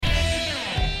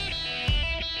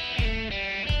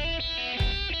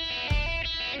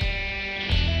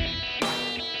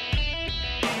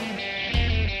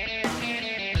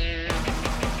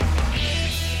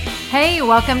Hey,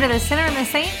 welcome to The Sinner and the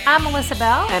Saint. I'm Melissa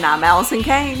Bell. And I'm Allison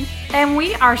Kane. And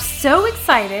we are so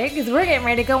excited because we're getting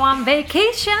ready to go on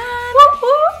vacation. Woo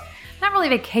woo. Not really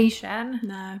vacation.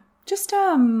 No, just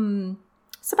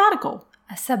sabbatical.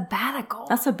 A sabbatical.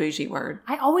 That's a bougie word.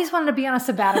 I always wanted to be on a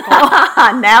sabbatical.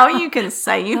 Now you can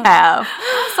say you have.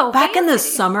 So Back in the fancy.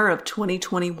 summer of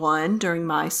 2021, during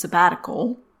my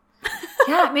sabbatical.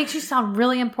 Yeah, it makes you sound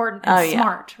really important and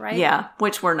smart, right? Yeah,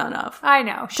 which we're none of. I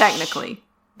know. Technically. Shh.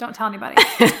 Don't tell anybody.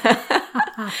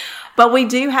 But we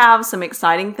do have some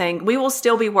exciting things. We will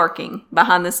still be working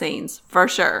behind the scenes, for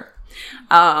sure.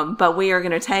 But we are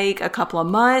going to take a couple of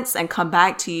months and come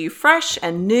back to you fresh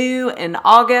and new in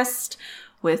August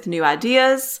with new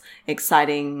ideas,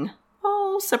 exciting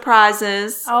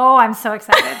surprises. Oh, I'm so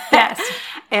excited. Yes.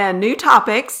 And new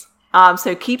topics.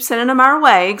 So keep sending them our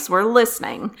way because we're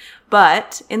listening.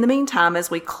 But in the meantime, as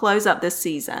we close up this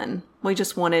season, we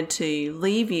just wanted to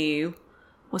leave you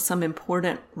with some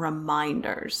important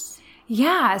reminders.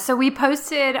 Yeah, so we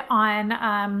posted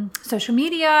on social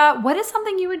media, what is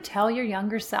something you would tell your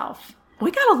younger self?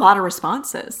 We got a lot of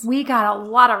responses.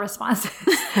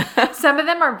 Some of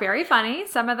them are very funny.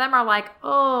 Some of them are like,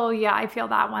 oh, yeah, I feel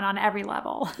that one on every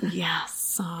level. Yes.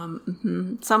 Some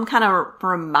kind of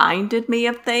reminded me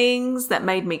of things that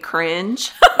made me cringe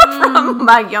from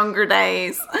my younger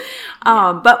days.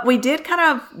 But we did kind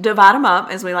of divide them up,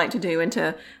 as we like to do,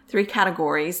 into 3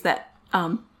 categories that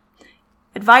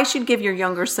advice you'd give your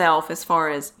younger self as far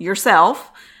as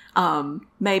yourself,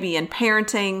 maybe in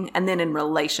parenting, and then in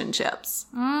relationships.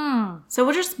 So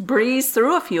we'll just breeze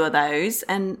through a few of those.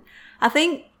 And I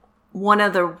think one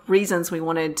of the reasons we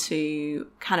wanted to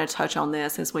kind of touch on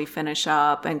this as we finish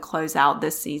up and close out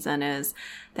this season is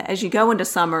that as you go into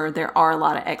summer, there are a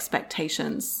lot of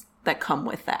expectations that come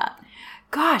with that.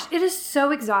 Gosh, it is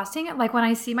so exhausting. Like when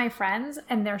I see my friends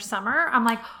and their summer, I'm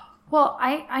like, well,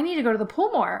 I need to go to the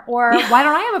pool more. Or why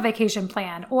don't I have a vacation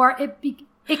plan? Or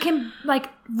it can like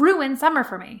ruin summer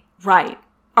for me. Right.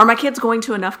 Are my kids going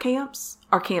to enough camps?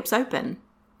 Are camps open?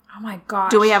 Oh my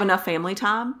gosh. Do we have enough family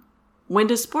time? When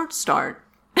does sports start?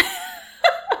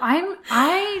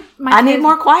 I need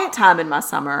more quiet time in my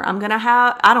summer. I'm going to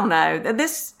have, I don't know.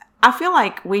 I feel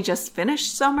like we just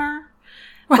finished summer,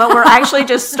 but we're actually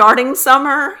just starting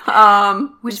summer.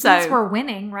 Which means we're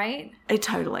winning, right?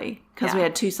 Totally. Because we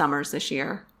had 2 summers this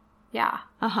year. Yeah.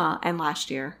 And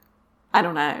last year. I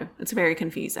don't know. It's very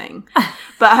confusing.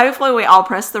 But hopefully we all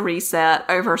press the reset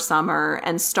over summer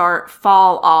and start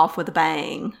fall off with a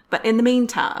bang. But in the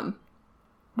meantime,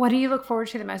 what do you look forward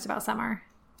to the most about summer?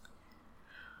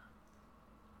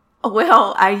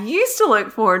 Well, I used to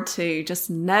look forward to just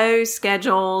no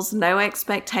schedules, no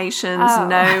expectations,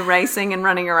 no racing and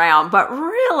running around. But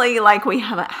really, like, we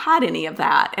haven't had any of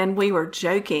that. And we were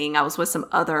joking. I was with some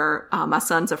other, my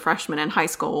son's a freshman in high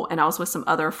school, and I was with some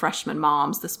other freshman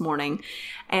moms this morning.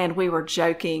 And we were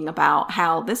joking about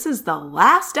how this is the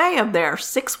last day of their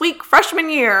 6-week freshman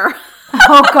year.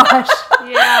 Oh, gosh.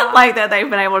 Yeah. Like that they've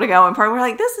been able to go in person. We're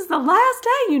like, this is the last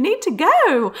day. You need to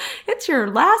go. It's your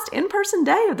last in-person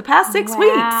day of the past 6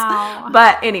 weeks.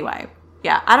 But anyway,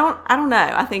 yeah, I don't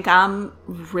know. I think I'm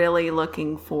really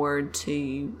looking forward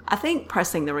to,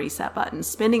 pressing the reset button,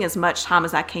 spending as much time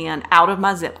as I can out of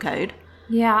my zip code.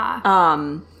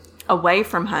 Yeah. Away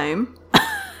from home.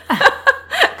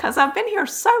 Because I've been here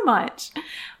so much.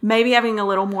 Maybe having a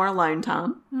little more alone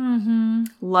time. Mm-hmm.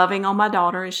 Loving on my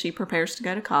daughter as she prepares to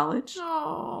go to college.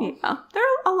 Oh. Yeah, there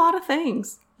are a lot of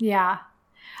things. Yeah.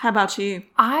 How about you?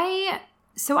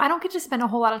 So I don't get to spend a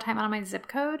whole lot of time on my zip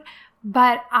code,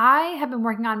 but I have been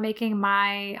working on making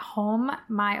my home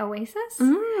my oasis.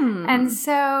 And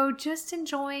so just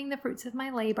enjoying the fruits of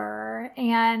my labor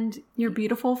and your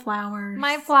beautiful flowers.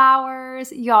 My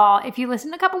flowers. Y'all, if you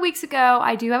listened a couple weeks ago,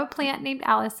 I do have a plant named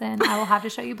Allison. I will have to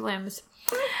show you blooms.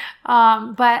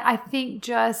 But I think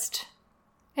just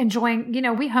enjoying,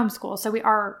 we homeschool, so we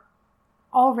are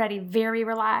already very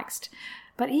relaxed,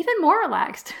 but even more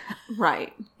relaxed.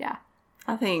 Right. Yeah.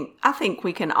 I think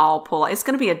we can all pull. It's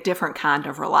going to be a different kind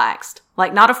of relaxed,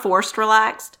 like not a forced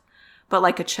relaxed, but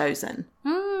like a chosen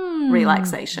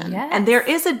relaxation. Yes. And there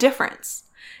is a difference.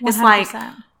 100%. It's like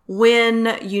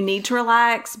when you need to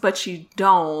relax, but you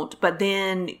don't, but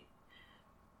then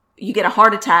you get a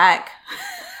heart attack.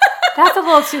 That's a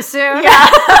little too soon.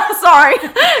 Yeah, sorry.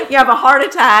 You have a heart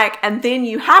attack and then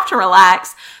you have to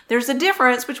relax. There's a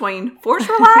difference between forced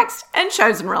relaxed and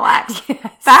chosen relaxed.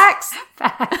 Yes. Facts?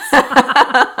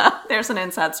 Facts. There's an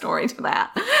inside story to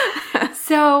that.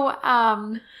 So,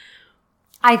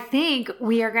 I think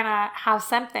we are going to have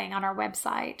something on our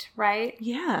website, right?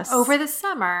 Yes. Over the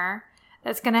summer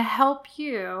that's going to help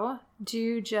you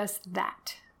do just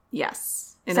that.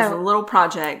 Yes. It is a little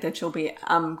project that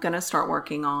I'm going to start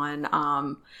working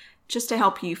on just to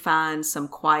help you find some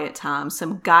quiet time,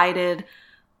 some guided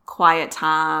quiet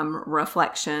time,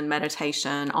 reflection,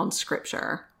 meditation on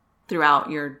scripture throughout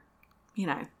your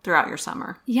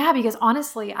summer. Yeah, because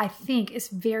honestly, I think it's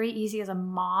very easy as a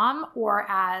mom or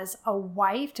as a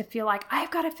wife to feel like,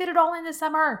 I've got to fit it all in this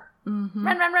summer. Mm-hmm.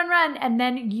 Run. And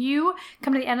then you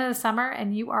come to the end of the summer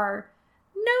and you are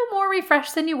no more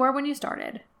refreshed than you were when you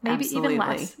started. Maybe Absolutely. even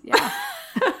less. Yeah.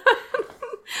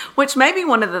 Which may be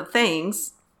one of the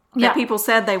things that people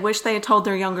said they wish they had told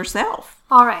their younger self.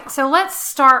 All right. So let's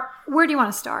start. Where do you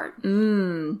want to start?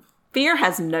 Fear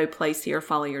has no place here.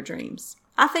 Follow your dreams.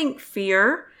 I think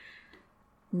fear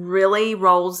really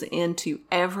rolls into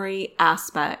every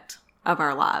aspect of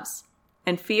our lives.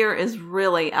 And fear is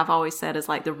really, I've always said, is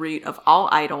like the root of all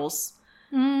idols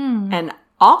and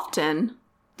often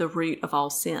the root of all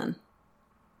sin.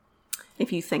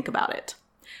 If you think about it.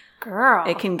 Girl.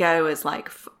 It can go as like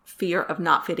fear of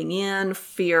not fitting in,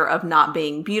 fear of not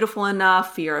being beautiful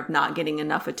enough, fear of not getting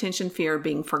enough attention, fear of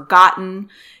being forgotten,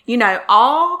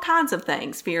 all kinds of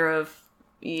things. Fear of,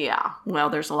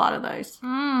 there's a lot of those.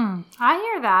 I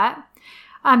hear that.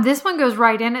 This one goes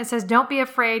right in. It says, don't be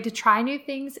afraid to try new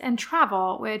things and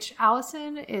travel, which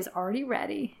Allison is already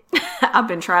ready. I've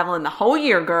been traveling the whole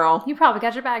year, girl. You probably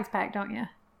got your bags packed, don't you?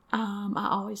 I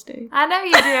always do. I know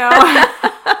you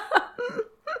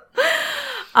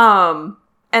do.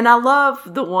 And I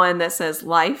love the one that says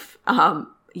life.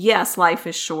 Yes, life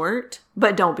is short,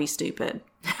 but don't be stupid.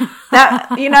 That,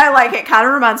 it kind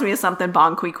of reminds me of something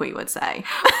Bon Qui Qui would say.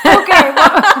 Okay.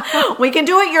 Well, we can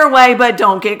do it your way, but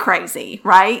don't get crazy,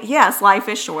 right? Yes, life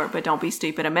is short, but don't be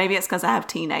stupid. And maybe it's because I have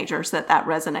teenagers that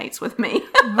resonates with me.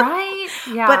 Right?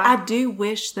 Yeah. But I do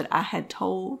wish that I had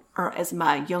told, or as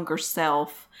my younger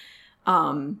self,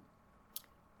 that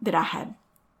I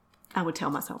would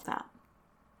tell myself that.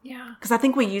 Yeah. Because I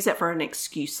think we use it for an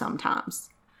excuse sometimes.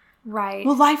 Right.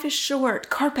 Well, life is short.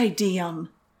 Carpe diem.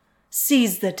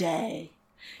 Seize the day.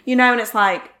 And it's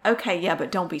like, okay, yeah, but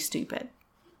don't be stupid.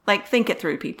 Like, think it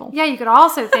through, people. Yeah, you could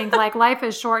also think like life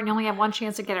is short and you only have one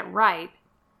chance to get it right.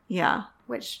 Yeah.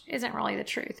 Which isn't really the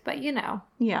truth, but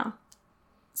Yeah.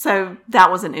 So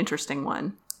that was an interesting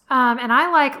one. And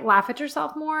I like laugh at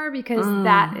yourself more because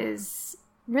that is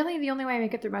really the only way I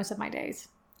make it through most of my days.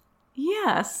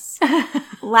 Yes.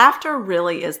 Laughter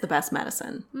really is the best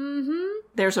medicine. Mm-hmm.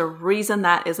 There's a reason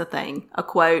that is a thing. A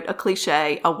quote, a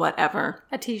cliche, a whatever.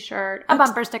 A t-shirt, a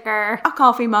bumper sticker. A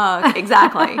coffee mug.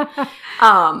 Exactly.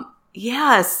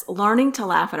 Yes. Learning to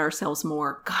laugh at ourselves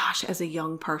more. Gosh, as a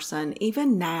young person,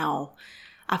 even now,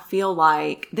 I feel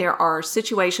like there are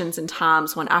situations and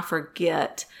times when I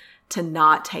forget to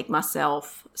not take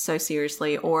myself so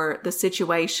seriously, or the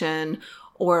situation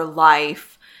or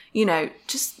life.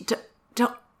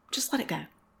 Just let it go.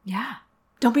 Yeah.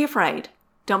 Don't be afraid.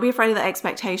 Don't be afraid of the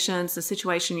expectations, the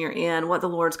situation you're in, what the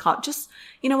Lord's called. Just,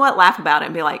 laugh about it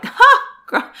and be like,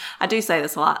 girl. I do say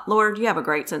this a lot. Lord, you have a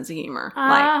great sense of humor.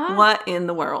 Like, what in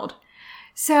the world?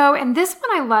 So, and this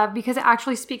one I love because it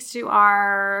actually speaks to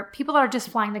our people that are just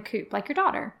flying the coop, like your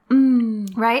daughter.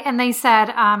 Right? And they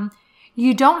said,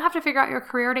 you don't have to figure out your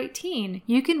career at 18.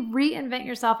 You can reinvent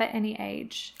yourself at any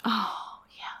age. Oh.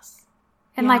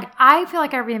 And I feel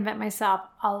like I reinvent myself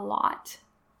a lot.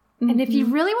 Mm-hmm. And if you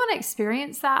really want to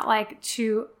experience that,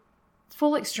 to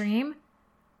full extreme,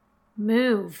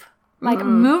 move.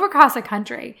 Move across the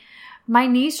country. My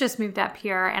niece just moved up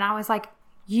here and I was like,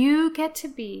 you get to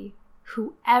be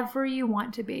whoever you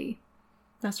want to be.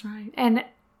 That's right. And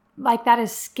that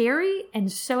is scary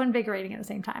and so invigorating at the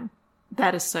same time.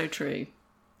 That is so true.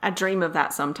 I dream of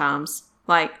that sometimes.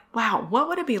 Wow, what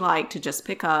would it be like to just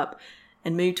pick up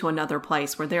and move to another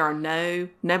place where there are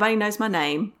nobody knows my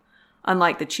name,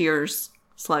 unlike the Cheers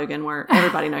slogan where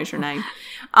everybody knows your name.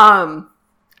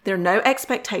 There are no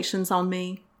expectations on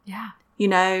me. Yeah.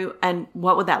 And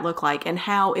what would that look like? And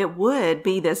how it would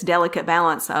be this delicate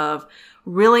balance of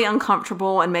really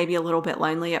uncomfortable and maybe a little bit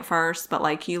lonely at first, but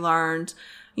like you learned,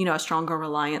 a stronger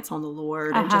reliance on the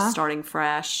Lord and just starting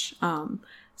fresh.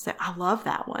 So I love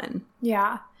that one.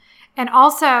 Yeah. And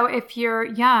also, if you're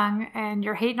young and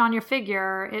you're hating on your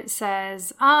figure, it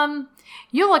says,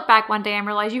 you'll look back one day and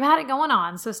realize you had it going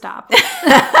on, so stop.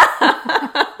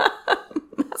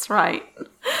 That's right.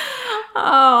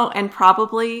 Oh, and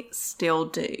probably still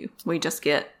do. We just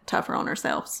get tougher on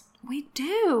ourselves. We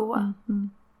do. Mm-hmm.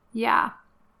 Yeah.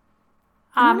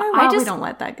 I don't know why we don't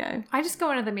let that go. I just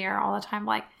go into the mirror all the time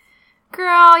like,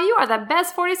 girl, you are the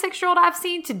best 46-year-old I've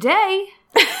seen today.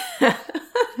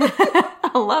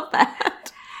 I love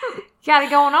that. got it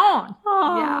going on.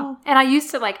 Oh. Yeah. And I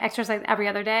used to like exercise every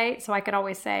other day, so I could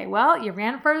always say, well, you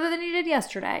ran further than you did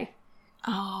yesterday.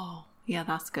 Oh, yeah,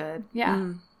 that's good.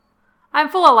 Yeah. I'm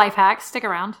full of life hacks. Stick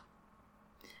around.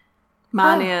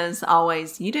 Mine is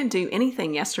always, you didn't do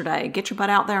anything yesterday. Get your butt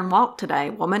out there and walk today,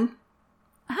 woman.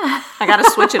 I got to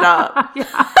switch it up.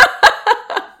 Yeah.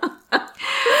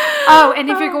 Oh, and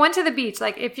if you're going to the beach,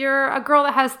 like if you're a girl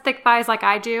that has thick thighs like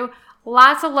I do,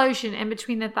 lots of lotion in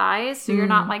between the thighs so you're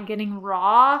not like getting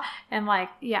raw and like,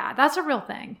 yeah, that's a real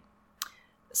thing.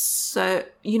 So,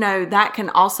 that can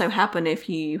also happen if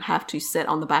you have to sit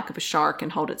on the back of a shark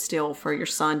and hold it still for your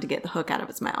son to get the hook out of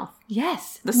his mouth.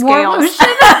 Yes. The scales.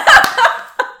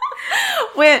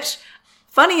 Which,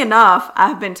 funny enough,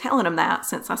 I've been telling him that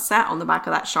since I sat on the back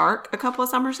of that shark a couple of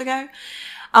summers ago.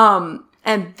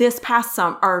 And this past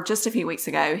or just a few weeks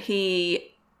ago,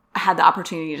 he had the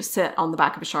opportunity to sit on the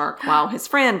back of a shark while his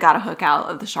friend got a hook out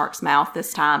of the shark's mouth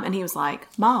this time. And he was like,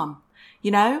 Mom,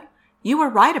 you were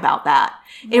right about that.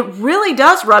 It really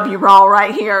does rub you raw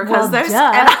right here. Well, and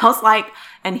I was like,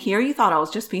 and here you thought I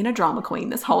was just being a drama queen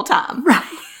this whole time. Right.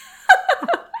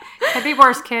 Could be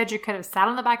worse, kid. You could have sat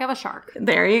on the back of a shark.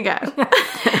 There you go.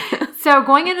 So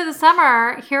going into the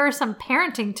summer, here are some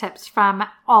parenting tips from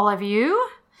all of you.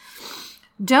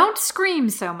 Don't scream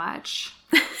so much.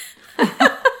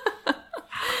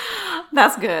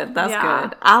 That's good. That's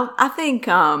good. I think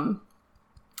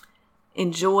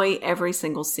enjoy every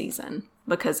single season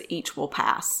because each will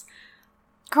pass.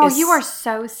 Girl, you are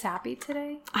so sappy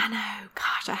today. I know.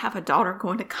 Gosh, I have a daughter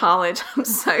going to college. I'm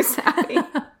so sappy.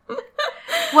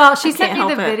 Well, she sent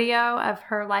me the video of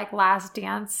her like last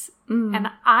dance, and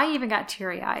I even got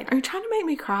teary-eyed. Are you trying to make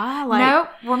me cry? Nope,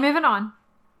 we're moving on.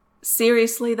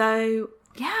 Seriously, though?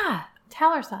 Yeah,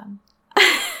 tell her some.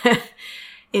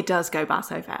 It does go by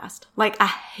so fast. Like, I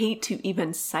hate to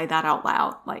even say that out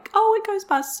loud. Like, oh, it goes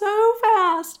by so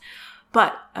fast.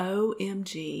 But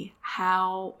OMG,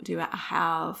 how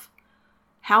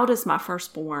does my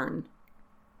firstborn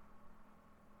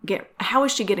how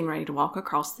is she getting ready to walk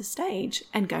across the stage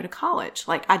and go to college?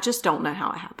 Like, I just don't know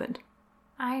how it happened.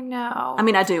 I know. I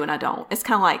mean, I do and I don't. It's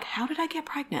kind of like, how did I get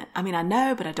pregnant? I mean, I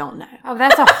know, but I don't know. Oh,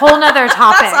 that's a whole nother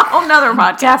topic. That's a whole nother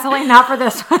podcast. Definitely not for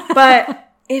this one.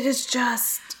 But it is,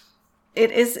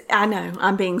 I know,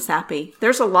 I'm being sappy.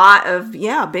 There's a lot of,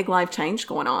 big life change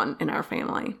going on in our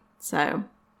family. So.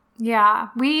 Yeah,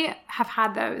 we have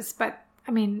had those. But,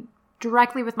 I mean,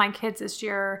 directly with my kids this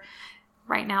year,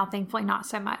 right now, thankfully, not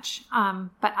so much.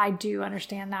 But I do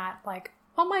understand that, like,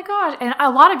 oh my gosh. And a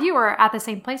lot of you are at the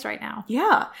same place right now.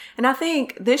 Yeah. And I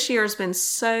think this year has been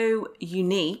so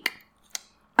unique.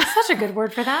 Such a good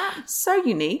word for that. So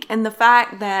unique. And the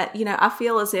fact that, I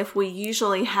feel as if we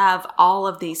usually have all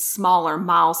of these smaller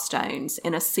milestones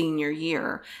in a senior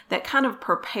year that kind of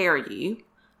prepare you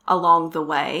along the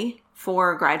way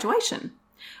for graduation.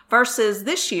 Versus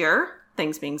this year,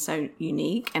 things being so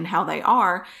unique and how they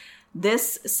are,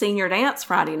 this senior dance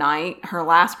Friday night, her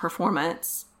last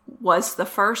performance, was the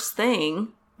first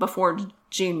thing before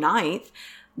June 9th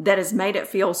that has made it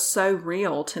feel so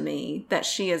real to me that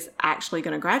she is actually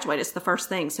going to graduate. It's the first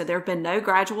thing. So there have been no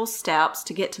gradual steps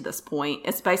to get to this point.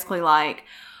 It's basically like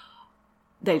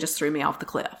they just threw me off the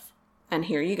cliff and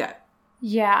here you go.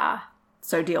 Yeah.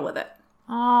 So deal with it.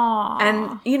 Oh.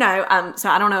 And, so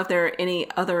I don't know if there are any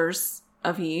others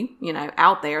of you,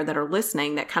 out there that are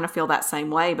listening that kind of feel that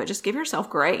same way, but just give yourself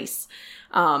grace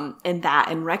in that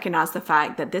and recognize the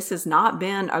fact that this has not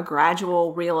been a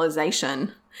gradual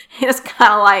realization. It's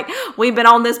kind of like we've been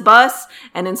on this bus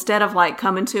and instead of like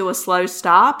coming to a slow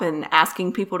stop and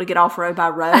asking people to get off row by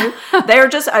row, they're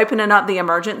just opening up the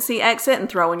emergency exit and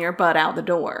throwing your butt out the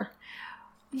door.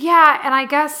 Yeah, and I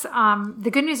guess the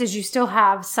good news is you still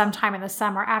have some time in the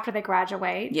summer after they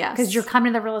graduate. Yes. Because you're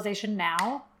coming to the realization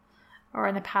now. Or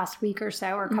in the past week or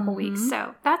so, or a couple weeks.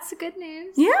 So that's the good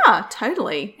news. Yeah,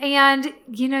 totally. And,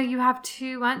 you have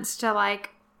 2 months to, like,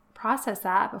 process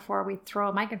that before we throw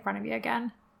a mic in front of you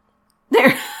again.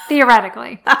 There.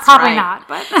 Theoretically. That's Probably right. not,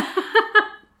 but.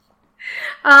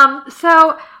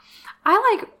 So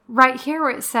I like right here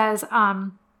where it says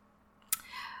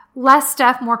less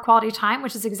stuff, more quality time,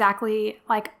 which is exactly,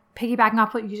 like, piggybacking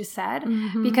off what you just said,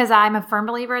 because I'm a firm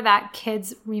believer that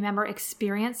kids remember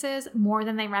experiences more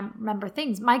than they remember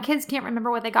things. My kids can't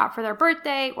remember what they got for their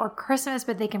birthday or Christmas,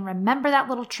 but they can remember that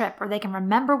little trip, or they can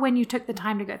remember when you took the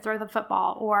time to go throw the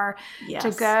football or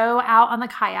to go out on the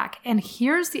kayak. And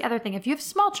here's the other thing. If you have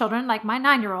small children, like my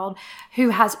 9-year-old, who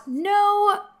has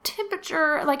no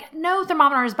temperature, like no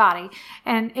thermometer in his body,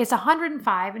 and it's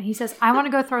 105, and he says, I want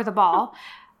to go throw the ball.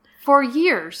 For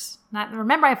years,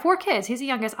 remember, I have 4 kids. He's the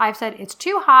youngest. I've said, it's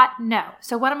too hot. No.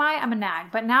 So what am I? I'm a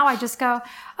nag. But now I just go,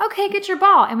 okay, get your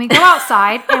ball. And we go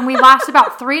outside and we last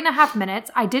about 3.5 minutes.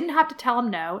 I didn't have to tell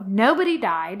him no. Nobody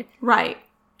died. Right.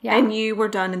 Yeah. And you were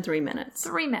done in 3 minutes.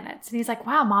 3 minutes. And he's like,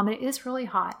 wow, Mom, it is really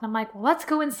hot. And I'm like, well, let's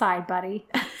go inside, buddy.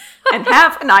 And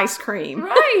have an ice cream.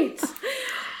 Right.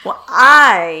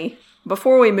 Well,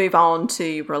 before we move on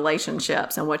to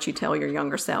relationships and what you tell your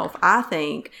younger self, I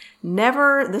think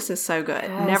this is so good.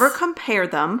 Yes. Never compare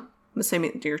them, I'm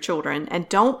assuming to your children, and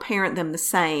don't parent them the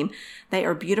same. They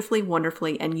are beautifully,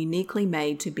 wonderfully, and uniquely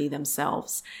made to be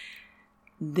themselves.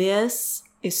 This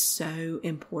is so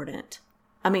important.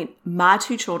 I mean, my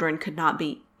 2 children could not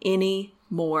be any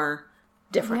more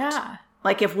different. Yeah.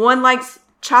 Like if one likes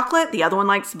chocolate, the other one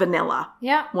likes vanilla.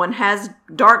 Yeah. One has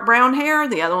dark brown hair,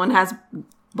 the other one has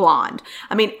blonde.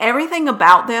 I mean, everything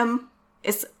about them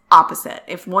is opposite.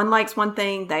 If one likes one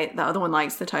thing, the other one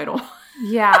likes the total.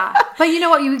 Yeah. But you know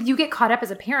what? You get caught up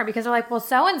as a parent because they're like, well,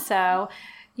 so-and-so,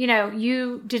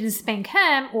 you didn't spank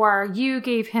him or you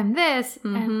gave him this.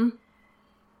 Mm-hmm.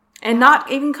 And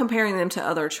not even comparing them to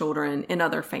other children in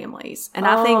other families. And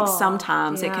I think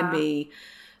sometimes it can be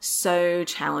so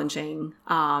challenging.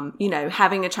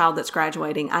 Having a child that's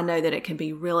graduating, I know that it can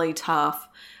be really tough.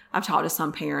 I've talked to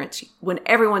some parents when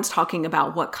everyone's talking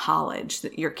about what college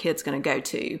that your kid's going to go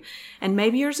to. And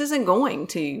maybe yours isn't going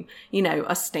to,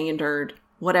 a standard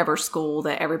whatever school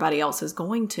that everybody else is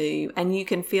going to. And you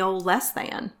can feel less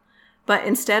than. But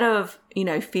instead of,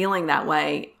 feeling that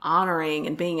way, honoring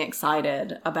and being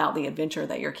excited about the adventure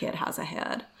that your kid has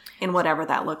ahead in whatever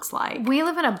that looks like. We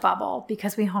live in a bubble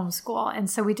because we homeschool. And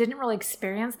so we didn't really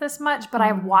experience this much, but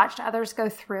I've watched others go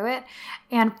through it.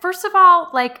 And first of all,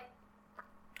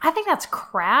 I think that's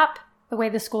crap, the way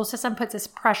the school system puts this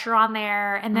pressure on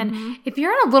there. And then if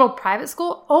you're in a little private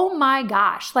school, oh my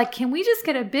gosh, can we just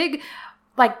get a big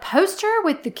poster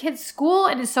with the kids' school?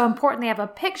 And it's so important they have a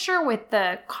picture with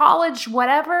the college,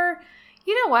 whatever.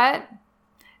 You know what?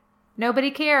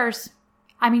 Nobody cares.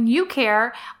 I mean, you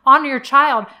care. Honor your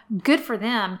child. Good for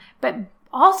them. But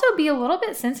also be a little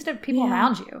bit sensitive to people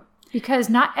around you. Because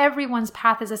not everyone's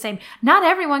path is the same. Not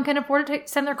everyone can afford to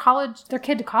send their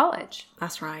kid to college.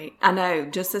 That's right. I know.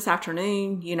 Just this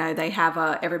afternoon, they have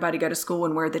everybody go to school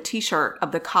and wear the T-shirt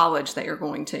of the college that you're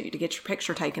going to get your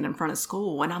picture taken in front of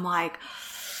school. And I'm like,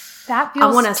 that feels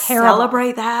I want to terrible.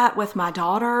 Celebrate that with my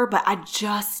daughter, but I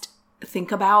just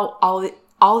think about all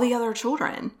the other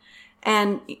children,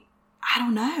 and I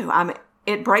don't know.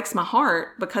 It breaks my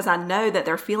heart because I know that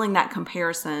they're feeling that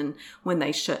comparison when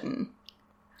they shouldn't.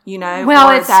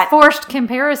 Well, it's forced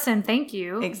comparison. Thank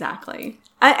you. Exactly.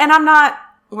 And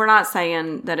we're not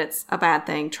saying that it's a bad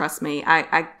thing. Trust me.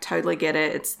 I totally get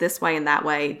it. It's this way and that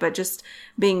way, but just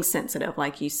being sensitive,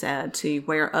 like you said, to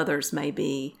where others may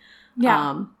be,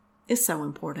 is so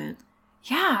important.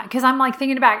 Yeah. Cause I'm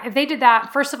thinking about if they did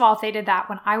that, first of all, if they did that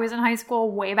when I was in high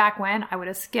school, way back when, I would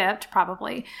have skipped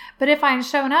probably. But if I had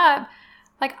shown up,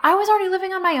 I was already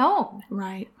living on my own.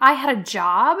 Right. I had a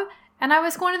job. And I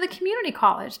was going to the community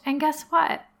college. And guess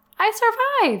what? I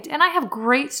survived. And I have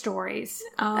great stories.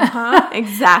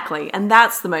 Exactly. And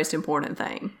that's the most important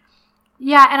thing.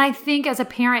 Yeah. And I think as a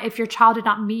parent, if your child did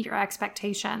not meet your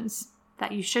expectations,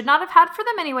 that you should not have had for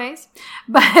them anyways.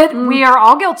 But we are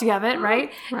all guilty of it,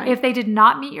 right? If they did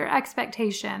not meet your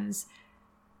expectations,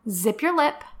 zip your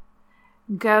lip.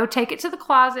 Go take it to the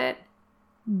closet.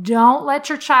 Don't let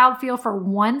your child feel for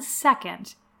 1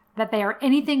 second that they are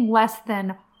anything less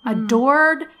than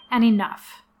adored and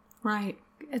enough. Right.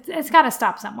 It's got to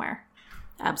stop somewhere.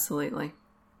 Absolutely.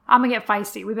 I'm going to get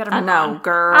feisty. We better move on. I know,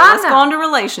 girl. Let's go on to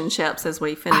relationships as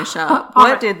we finish up.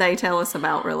 What did they tell us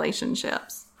about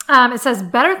relationships? It says,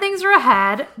 better things are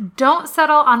ahead. Don't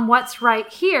settle on what's right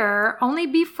here. Only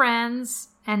be friends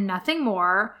and nothing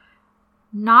more.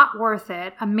 Not worth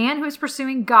it. A man who is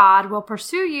pursuing God will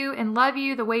pursue you and love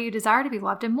you the way you desire to be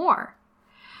loved and more.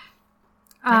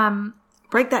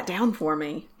 Break that down for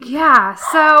me. Yeah.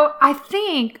 So I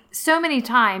think so many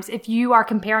times if you are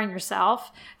comparing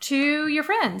yourself to your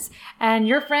friends and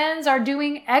your friends are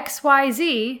doing X, Y,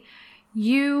 Z,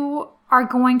 you are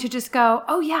going to just go,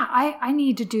 oh yeah, I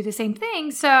need to do the same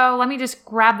thing. So let me just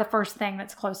grab the first thing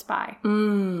that's close by.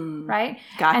 Right?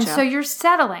 Gotcha. And so you're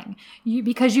settling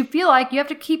because you feel like you have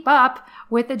to keep up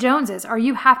with the Joneses or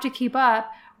you have to keep up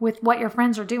with what your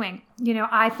friends are doing.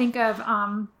 I think of,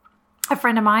 a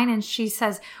friend of mine, and she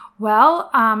says, well,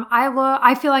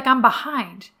 I feel like I'm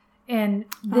behind in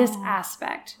this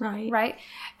aspect. Right.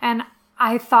 And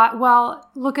I thought, well,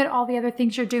 look at all the other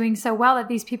things you're doing so well that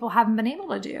these people haven't been able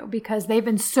to do because they've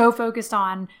been so focused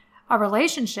on a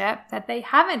relationship that they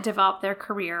haven't developed their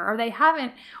career, or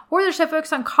they're so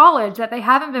focused on college that they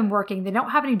haven't been working. They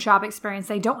don't have any job experience.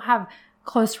 They don't have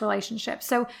close relationships.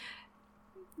 So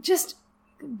just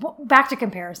back to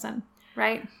comparison,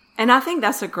 right? And I think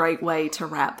that's a great way to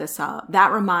wrap this up.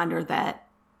 That reminder that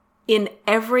in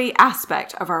every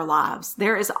aspect of our lives,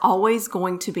 there is always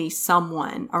going to be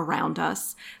someone around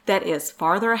us that is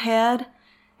farther ahead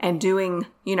and doing,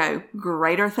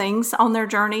 greater things on their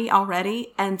journey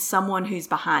already, and someone who's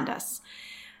behind us.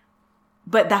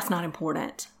 But that's not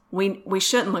important. We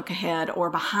shouldn't look ahead or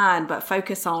behind, but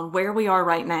focus on where we are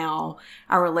right now,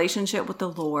 our relationship with the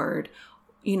Lord,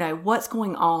 what's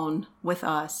going on with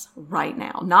us right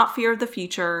now. Not fear of the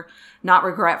future, not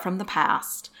regret from the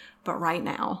past, but right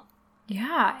now.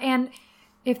 Yeah. And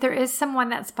if there is someone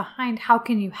that's behind, how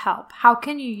can you help? How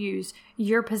can you use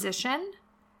your position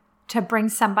to bring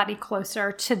somebody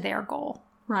closer to their goal?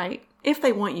 Right. If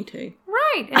they want you to.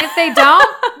 Right. And if they don't,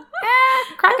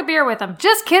 crack a beer with them.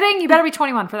 Just kidding. You better be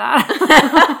 21 for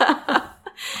that.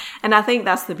 And I think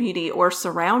that's the beauty. Or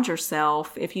surround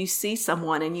yourself, if you see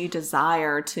someone and you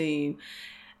desire to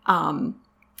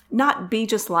not be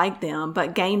just like them,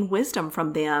 but gain wisdom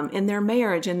from them in their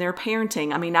marriage, in their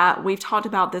parenting. I mean, we've talked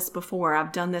about this before.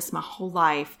 I've done this my whole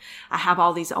life. I have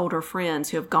all these older friends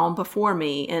who have gone before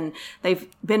me, and they've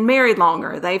been married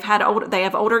longer. They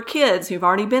have older kids who've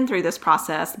already been through this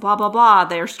process, blah, blah, blah.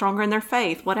 They're stronger in their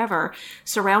faith, whatever.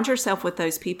 Surround yourself with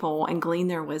those people and glean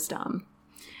their wisdom.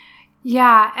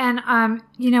 Yeah. And,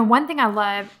 one thing I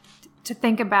love to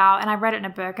think about, and I read it in a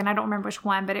book, and I don't remember which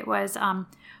one, but it was,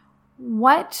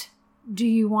 what do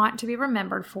you want to be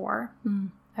remembered for?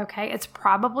 Okay. It's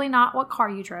probably not what car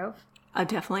you drove.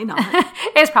 Definitely not.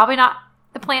 It's probably not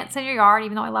the plants in your yard,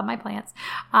 even though I love my plants.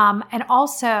 And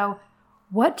also,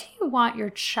 what do you want your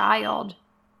child,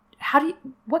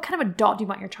 what kind of adult do you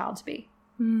want your child to be?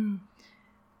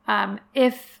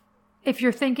 If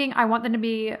you're thinking, I want them to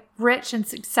be rich and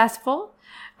successful,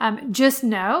 just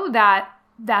know that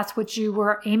that's what you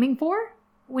were aiming for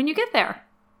when you get there.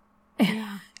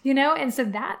 Yeah. And so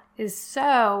that is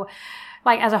so,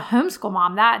 as a homeschool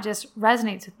mom, that just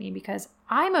resonates with me, because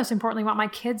I most importantly want my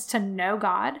kids to know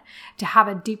God, to have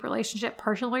a deep relationship,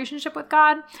 personal relationship with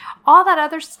God. All that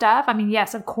other stuff, I mean,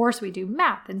 yes, of course we do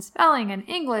math and spelling and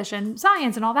English and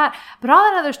science and all that, but all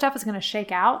that other stuff is going to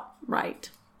shake out.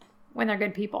 Right. When they're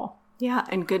good people. Yeah,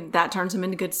 and that turns them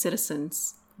into good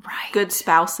citizens. Right. Good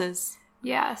spouses.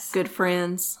 Yes. Good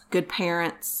friends. Good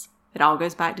parents. It all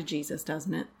goes back to Jesus,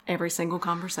 doesn't it? Every single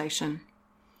conversation.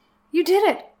 You did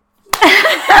it.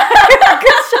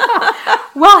 Good job.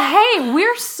 Well, hey,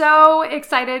 we're so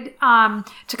excited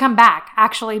to come back,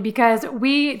 actually, because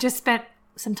we just spent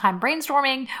some time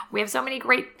brainstorming. We have so many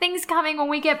great things coming when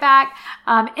we get back.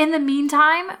 In the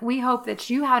meantime, we hope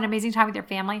that you have an amazing time with your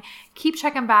family. Keep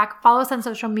checking back. Follow us on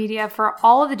social media for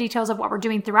all of the details of what we're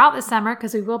doing throughout the summer,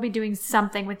 because we will be doing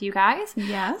something with you guys.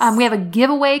 Yes. We have a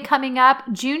giveaway coming up.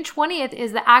 June 20th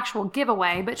is the actual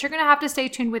giveaway, but you're going to have to stay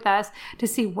tuned with us to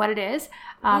see what it is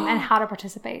and how to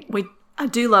participate. I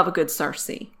do love a good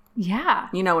Cersei. Yeah.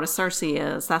 You know what a Cersei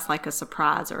is? That's like a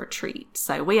surprise or a treat.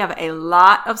 So we have a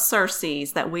lot of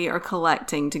Cerseis that we are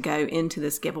collecting to go into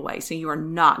this giveaway. So you are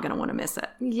not going to want to miss it.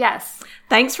 Yes.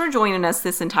 Thanks for joining us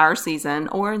this entire season,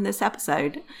 or in this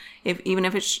episode. Even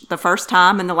if it's the first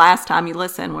time and the last time you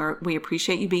listen, we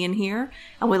appreciate you being here.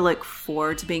 And we look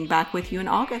forward to being back with you in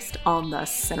August on The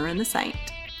Sinner and the Saint.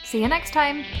 See you next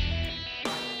time.